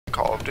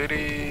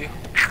Duty.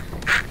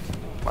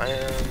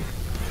 Bam.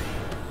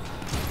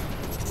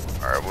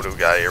 Alright, what do we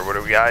got here? What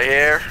do we got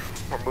here?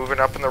 We're moving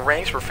up in the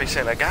ranks. We're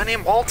facing a guy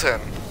named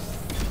Walton.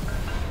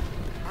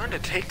 Trying to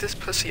take this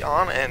pussy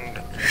on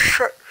and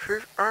shut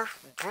her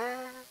off.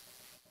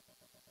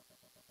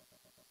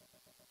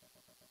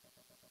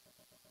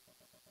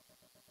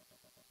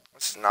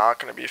 This is not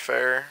going to be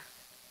fair.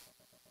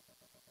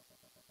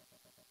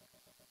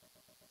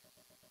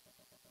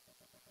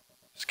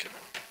 Just kidding.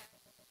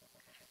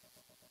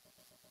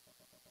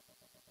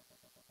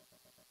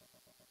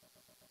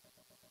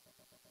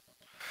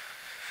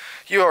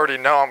 You already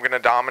know I'm going to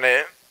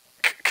dominate.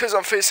 Because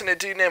I'm facing a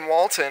dude named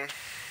Walton.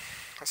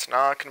 That's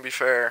not going to be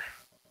fair.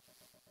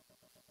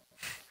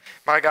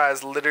 My guy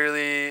is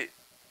literally...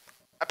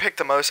 I picked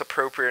the most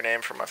appropriate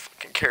name for my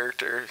fucking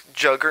character.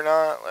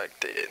 Juggernaut. Like,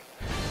 dude.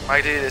 My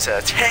dude is a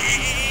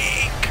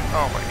tank!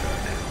 Oh my god,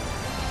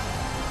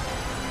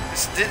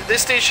 dude.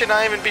 This dude should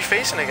not even be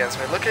facing against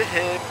me. Look at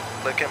him.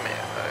 Look at me.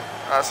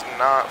 That's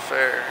not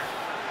fair.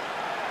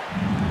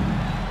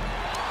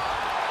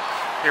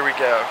 Here we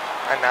go.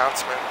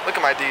 Announcement. Look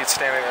at my dude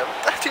standing there.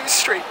 That dude's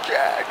straight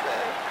jack,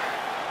 man.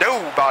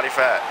 No body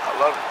fat. I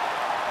love it.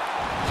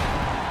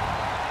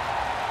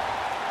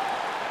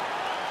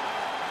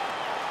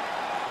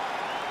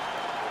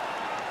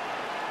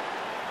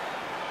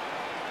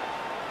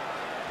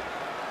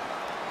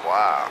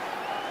 Wow.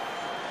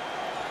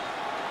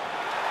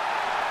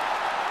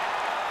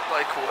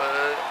 Like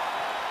what?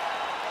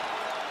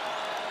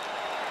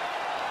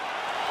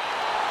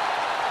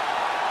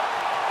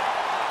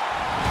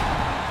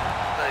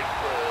 Like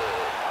what?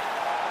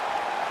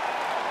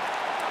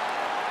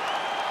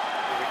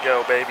 Here we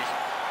go, baby.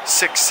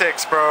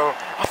 6'6", bro.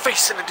 I'm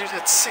facing a dude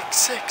that's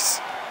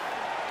 6'6".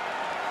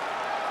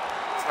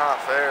 It's not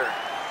fair.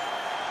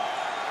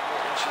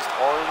 4 inches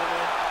taller than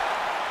me.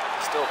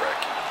 Still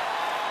wrecky.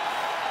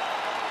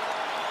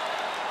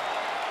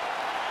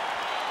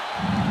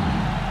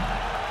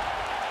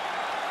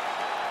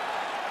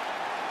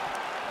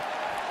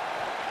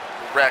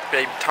 Wreck,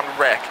 baby. Time to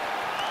wreck.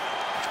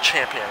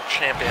 Champion,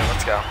 champion.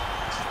 Let's go.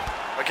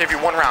 I'll give you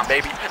 1 round,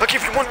 baby. I'll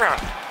give you 1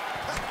 round.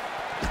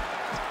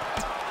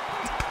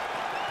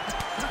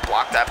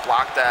 Block that,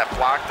 block that,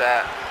 block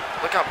that.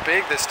 Look how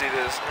big this dude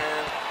is,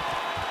 man.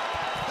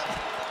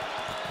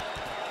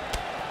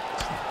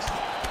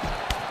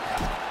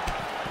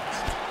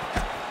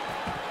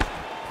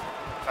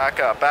 Back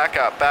up, back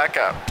up, back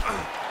up.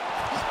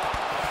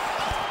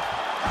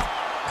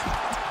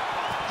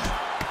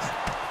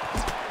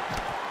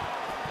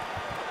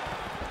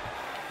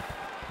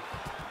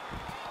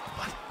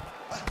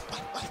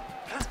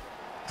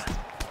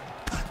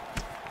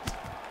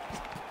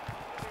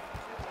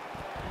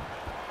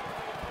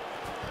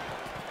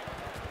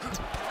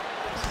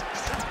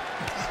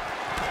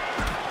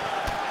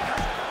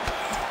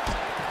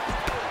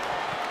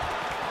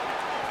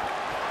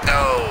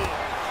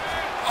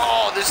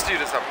 This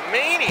dude is a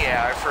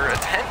maniac for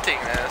attempting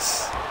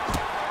this.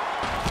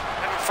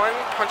 Having fun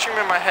punching him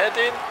in my head,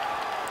 dude?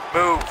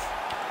 Move.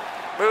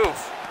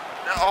 Move.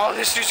 Oh,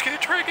 this dude's gonna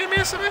try to get me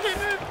a submission,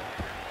 dude.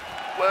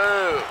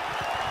 Whoa.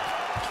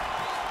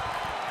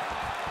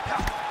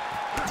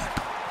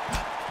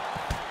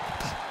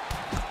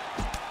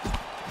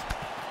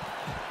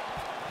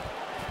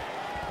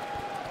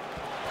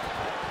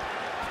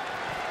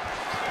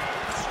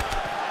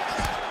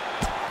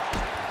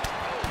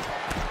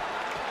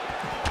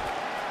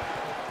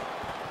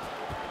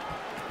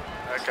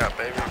 Back up,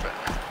 baby.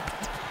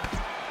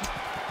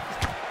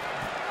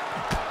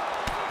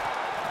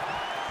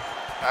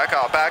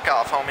 Back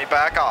off, homie.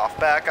 Back off,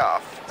 back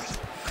off.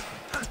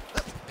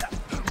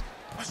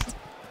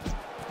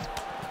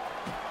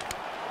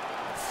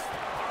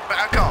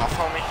 Back off,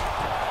 homie.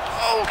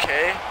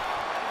 Okay.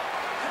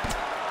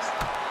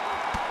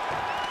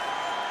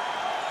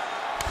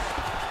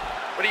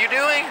 What are you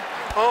doing?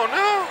 Oh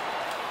no.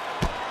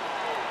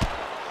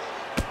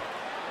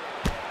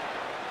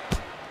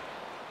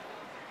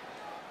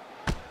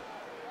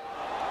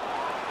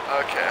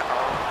 Okay,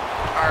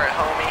 alright,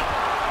 homie.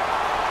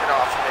 Get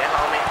off of me,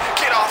 homie.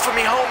 Get off of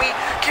me, homie!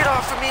 Get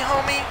off of me,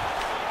 homie!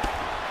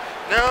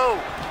 No!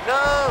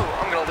 No!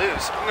 I'm gonna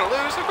lose. I'm gonna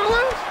lose. I'm gonna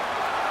lose!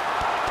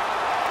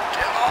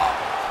 Get off!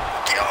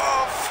 Get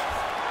off!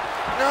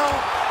 No!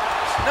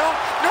 No!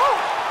 No!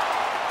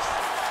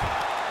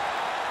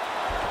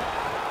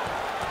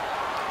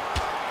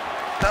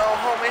 No,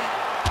 homie.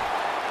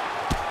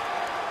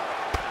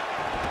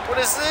 What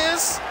is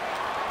this?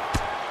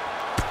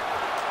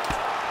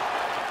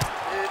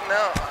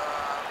 No.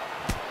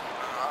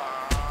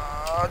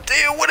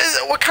 Dude, what is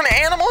it? What kind of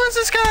animal is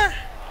this guy?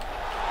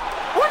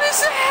 What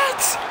is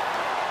it?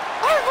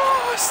 I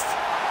lost.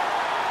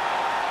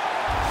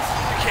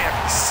 You can't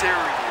be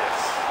serious.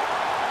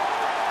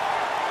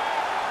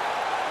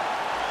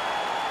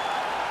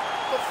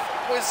 What the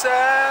fuck was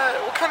that?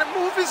 What kind of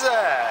move is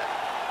that?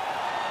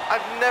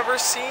 I've never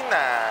seen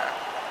that.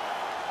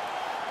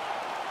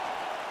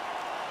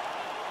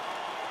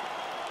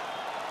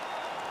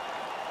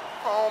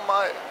 Oh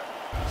my.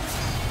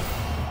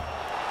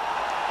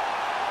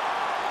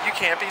 You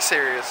can't be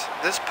serious.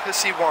 This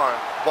pussy won.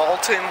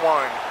 Walton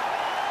won.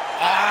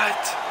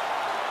 What?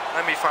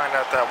 Let me find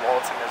out that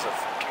Walton is a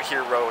fucking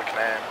heroic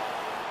name.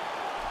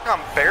 I'm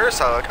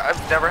embarrassed.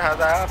 I've never had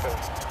that happen.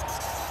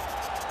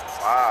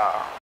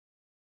 Wow.